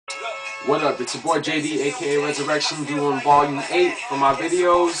What up? It's your boy JD, aka Rezrection, doing volume 8 for my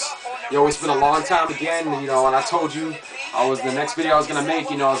videos. Yo, it's been a long time again, and I told you the next video I was gonna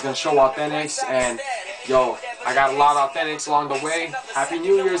make, I was gonna show authentics, and yo, I got a lot of authentics along the way. Happy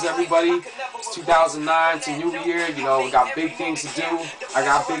New Year's, everybody. It's 2009, it's a new year, we got big things to do. I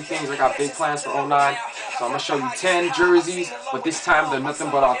got big things, I got big plans for '09. So I'm gonna show you 10 jerseys, but this time they're nothing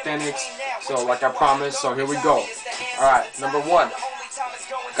but authentics. So like I promised, so here we go. Alright, number 1.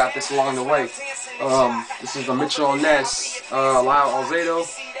 Got this along the way. This is the Mitchell Ness Lyle Alzado.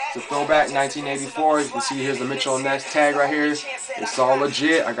 It's a throwback 1984. You can see here's the Mitchell Ness tag right here. It's all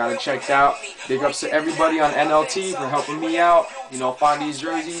legit. I got it checked out. Big ups to everybody on NLT for helping me out, find these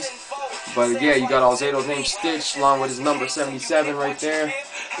jerseys. But yeah, you got Alzado's name stitched along with his number 77 right there.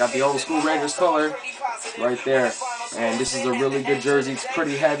 Got the old school Raiders color right there. And this is a really good jersey. It's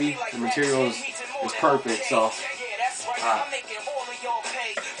pretty heavy. The material is perfect. So,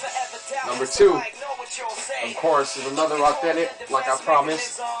 number 2, of course, is another authentic, like I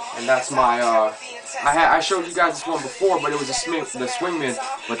promised, and that's my, I showed you guys this one before, but it was the Swingman,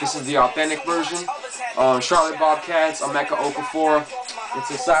 but this is the authentic version. Charlotte Bobcats, Emeka Okafor. It's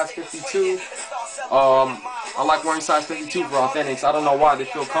a size 52. I like wearing size 52 for authentics. I don't know why, they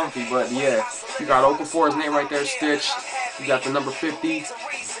feel comfy, but yeah. You got Okafor's name right there stitched. You got the number 50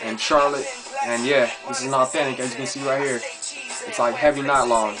 and Charlotte, and yeah, this is an authentic, as you can see right here. It's like heavy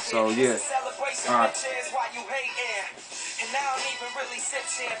nylon, so yeah. Alright.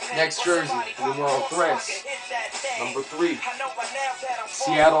 Next jersey, New Threats. Number 3.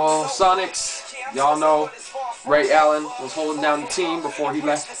 Seattle Sonics. Y'all know Ray Allen was holding down the team before he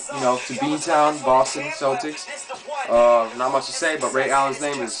left, to Beantown, Boston Celtics. Not much to say, but Ray Allen's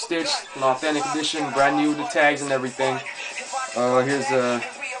name is stitched, an authentic edition, brand new with the tags and everything. Here's a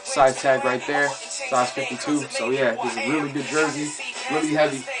side tag right there, size 52. So yeah, this is a really good jersey, really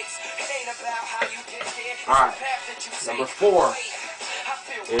heavy. Alright, number 4.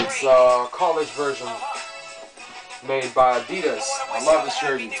 It's a college version made by Adidas. I love this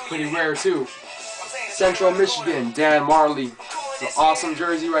jersey. It's pretty rare too. Central Michigan, Dan Marley. It's an awesome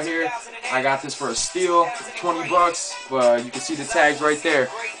jersey right here. I got this for a steal, 20 bucks, but you can see the tags right there.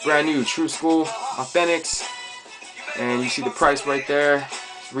 Brand new, true school, authentics. And you see the price right there.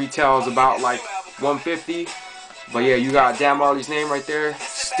 Retail is about like $150. But yeah, you got Dan Marley's name right there,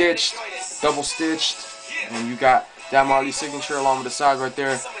 stitched, double stitched. And you got Dan Marley's signature along with the size right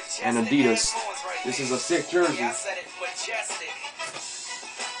there, and Adidas. This is a sick jersey.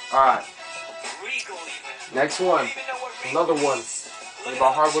 Alright. Next one. Another one.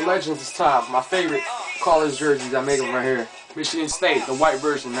 About Hardwood Legends this time. My favorite college jerseys. I made them right here. Michigan State, the white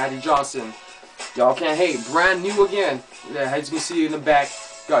version, Matty Johnson. Y'all can't hate. Brand new again. Yeah, as you can see in the back,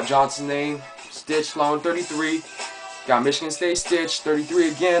 got Johnson's name stitched along 33. Got Michigan State stitched, 33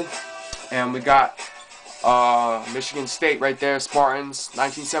 again. And we got Michigan State right there, Spartans,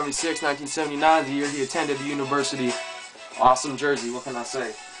 1976, 1979, the year he attended the university. Awesome jersey, what can I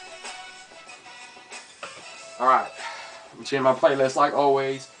say? Alright, I'm changing my playlist like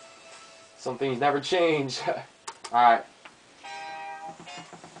always. Some things never change. Alright.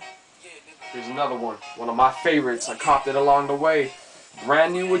 Here's another one of my favorites. I copped it along the way.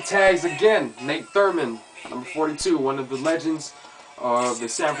 Brand new with tags again. Nate Thurman, number 42, one of the legends of the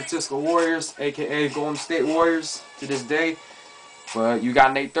San Francisco Warriors, aka Golden State Warriors to this day. But you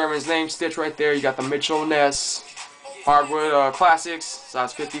got Nate Thurman's name stitched right there. You got the Mitchell Ness Hardwood Classics,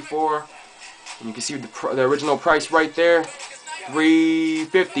 size 54. And you can see the original price right there,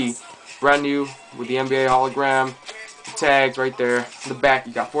 $350. Brand new with the NBA hologram. The tags right there. In the back,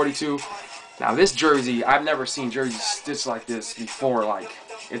 you got 42. Now this jersey, I've never seen jerseys stitched like this before. Like,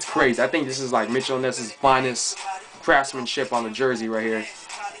 it's crazy. I think this is like Mitchell Ness's finest craftsmanship on the jersey right here.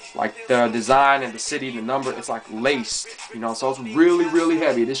 Like the design and the city, the number, it's like laced, so it's really, really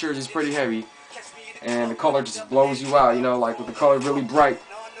heavy. This jersey is pretty heavy, and the color just blows you out, like with the color really bright.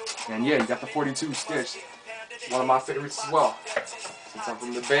 And yeah, you got the 42 stitched. One of my favorites as well, since I'm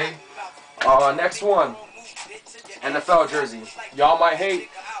from the Bay. Next one, NFL jersey. Y'all might hate,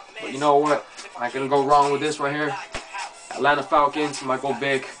 but you know what? I can go wrong with this right here. Atlanta Falcons, Michael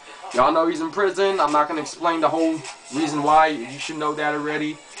Vick. Y'all know he's in prison. I'm not going to explain the whole reason why. You should know that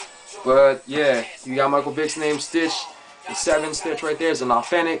already. But yeah, you got Michael Vick's name stitched. The 7 stitch right there is an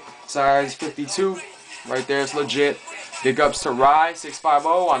authentic, size 52. Right there, it's legit. Big ups to Rye 650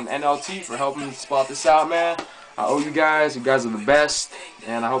 on NLT for helping me spot this out, man. I owe you guys. You guys are the best.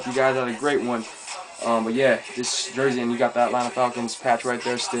 And I hope you guys had a great one. But yeah, this jersey, and you got the Atlanta Falcons patch right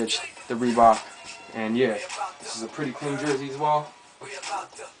there stitched. The Reebok. And yeah, this is a pretty clean jersey as well.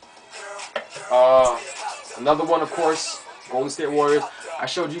 Another one, of course, Golden State Warriors. I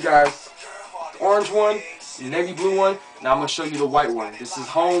showed you guys orange one, the navy blue one. Now I'm going to show you the white one. This is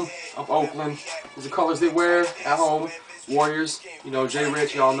home of Oakland. These are the colors they wear at home. Warriors, you know, J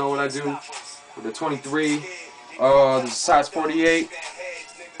Rich, y'all know what I do. With the 23, this is size 48.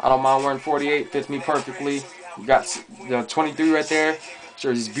 I don't mind wearing 48, fits me perfectly. You got the 23 right there.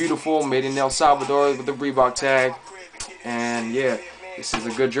 Jersey's beautiful, made in El Salvador with the Reebok tag. And yeah, this is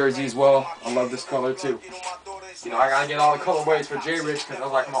a good jersey as well. I love this color too. You know, I gotta get all the colorways for J Rich because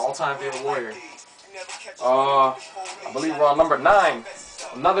that's like my all-time favorite Warrior. I believe we're on number 9.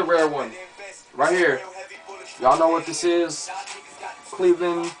 Another rare one. Right here. Y'all know what this is.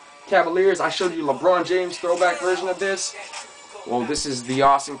 Cleveland Cavaliers. I showed you LeBron James throwback version of this. Well, this is the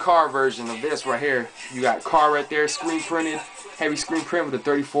Austin Carr version of this right here. You got Carr right there, screen printed. Heavy screen print with a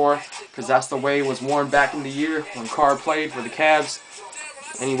 34, because that's the way it was worn back in the year when Carr played for the Cavs.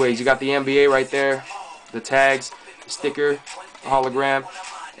 Anyways, you got the NBA right there, the tags, the sticker, the hologram,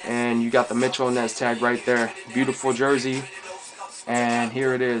 and you got the Mitchell Ness tag right there. Beautiful jersey. And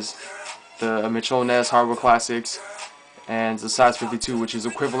here it is, the Mitchell Ness Hardwood Classics, and it's a size 52, which is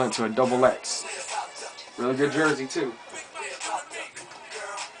equivalent to a XX. Really good jersey too.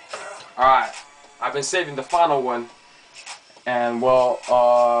 Alright, I've been saving the final one. And well,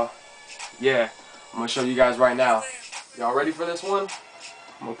 yeah, I'm gonna show you guys right now. Y'all ready for this one?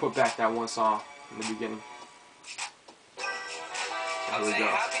 I'm gonna put back that one song in the beginning. Here we go.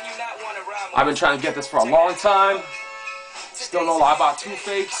 I've been trying to get this for a long time. Still know I bought 2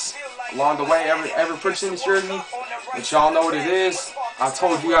 fakes along the way, ever purchasing this jersey. But y'all know what it is. I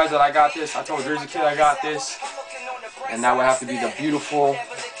told you guys that I got this. I told Jersey Kid I got this. And that would have to be the beautiful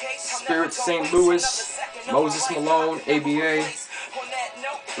Spirit St. Louis Moses Malone, ABA,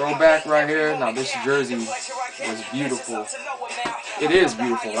 throwback right here. Now this jersey was beautiful. It is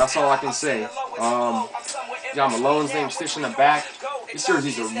beautiful, that's all I can say. John Malone's name stitched in the back. This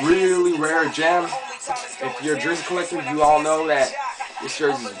jersey's a really rare gem. If you're a jersey collector, you all know that this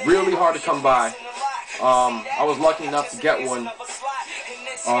jersey is really hard to come by. I was lucky enough to get one.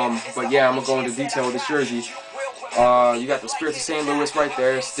 But yeah, I'm going to go into detail with this jersey. You got the Spirits of St. Louis right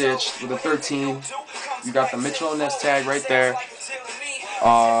there, stitched with a 13. You got the Mitchell Ness tag right there.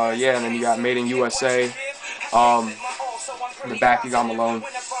 Yeah, and then you got Made in USA. In the back you got Malone,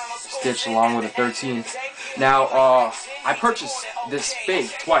 stitched along with a 13. Now, I purchased this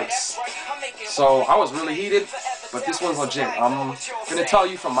fake twice, so I was really heated, but this one's legit. I'm gonna tell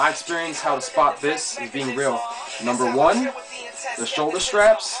you from my experience how to spot this as being real. Number 1, the shoulder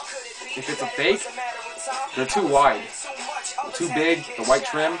straps. If it's a fake, they're too wide, they're too big, the white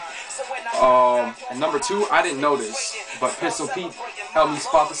trim. And number 2, I didn't notice, but Pistol Pete helped me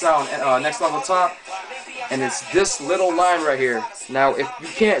spot this out on Next Level Top, and it's this little line right here. Now, if you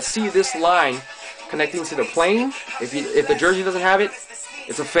can't see this line connecting to the plane, if the jersey doesn't have it,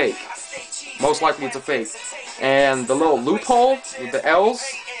 it's a fake. Most likely it's a fake. And the little loophole with the L's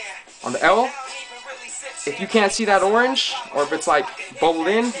on the L, if you can't see that orange, or if it's like bubbled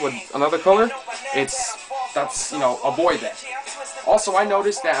in with another color, that's, you know, avoid that. Also, I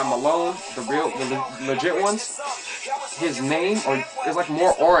noticed that Malone, the legit ones, his name is like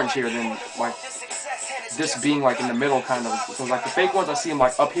more orange here than like this being like in the middle kind of. So like the fake ones, I see them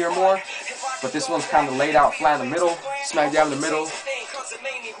like up here more, but this one's kind of laid out flat in the middle, smack down in the middle.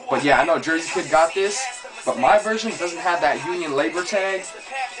 But yeah, I know Jersey Kid got this, but my version doesn't have that Union labor tag.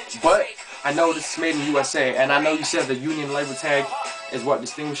 But I know this is made in USA, and I know you said the Union labor tag is what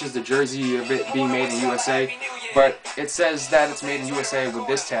distinguishes the jersey of it being made in USA, but it says that it's made in USA with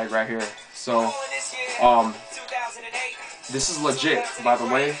this tag right here. So, this is legit, by the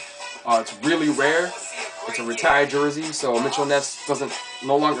way. It's really rare. It's a retired jersey, so Mitchell Ness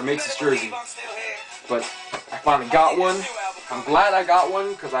no longer makes this jersey. But I finally got one. I'm glad I got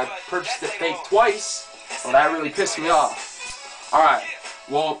one because I purchased it fake twice, so that really pissed me off. Alright,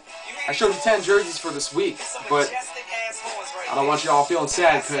 well, I showed you 10 jerseys for this week, but I don't want y'all feeling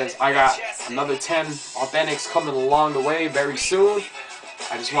sad because I got another 10 authentics coming along the way very soon.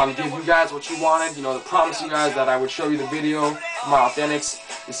 I just want to give you guys what you wanted, you know, to promise you guys that I would show you the video of my authentics.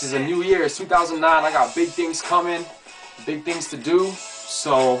 This is a new year, it's 2009, I got big things coming, big things to do,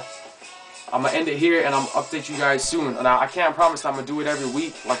 so I'm going to end it here and I'm going to update you guys soon. Now, I can't promise I'm going to do it every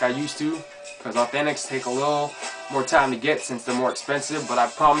week like I used to, because authentics take a little more time to get since they're more expensive, but I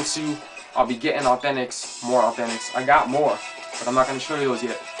promise you I'll be getting authentics, more authentics. I got more, but I'm not going to show you those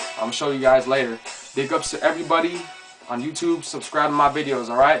yet. I'm going to show you guys later. Big ups to everybody on YouTube. Subscribe to my videos,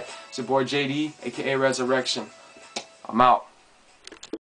 alright? It's your boy JD, aka Rezrection. I'm out.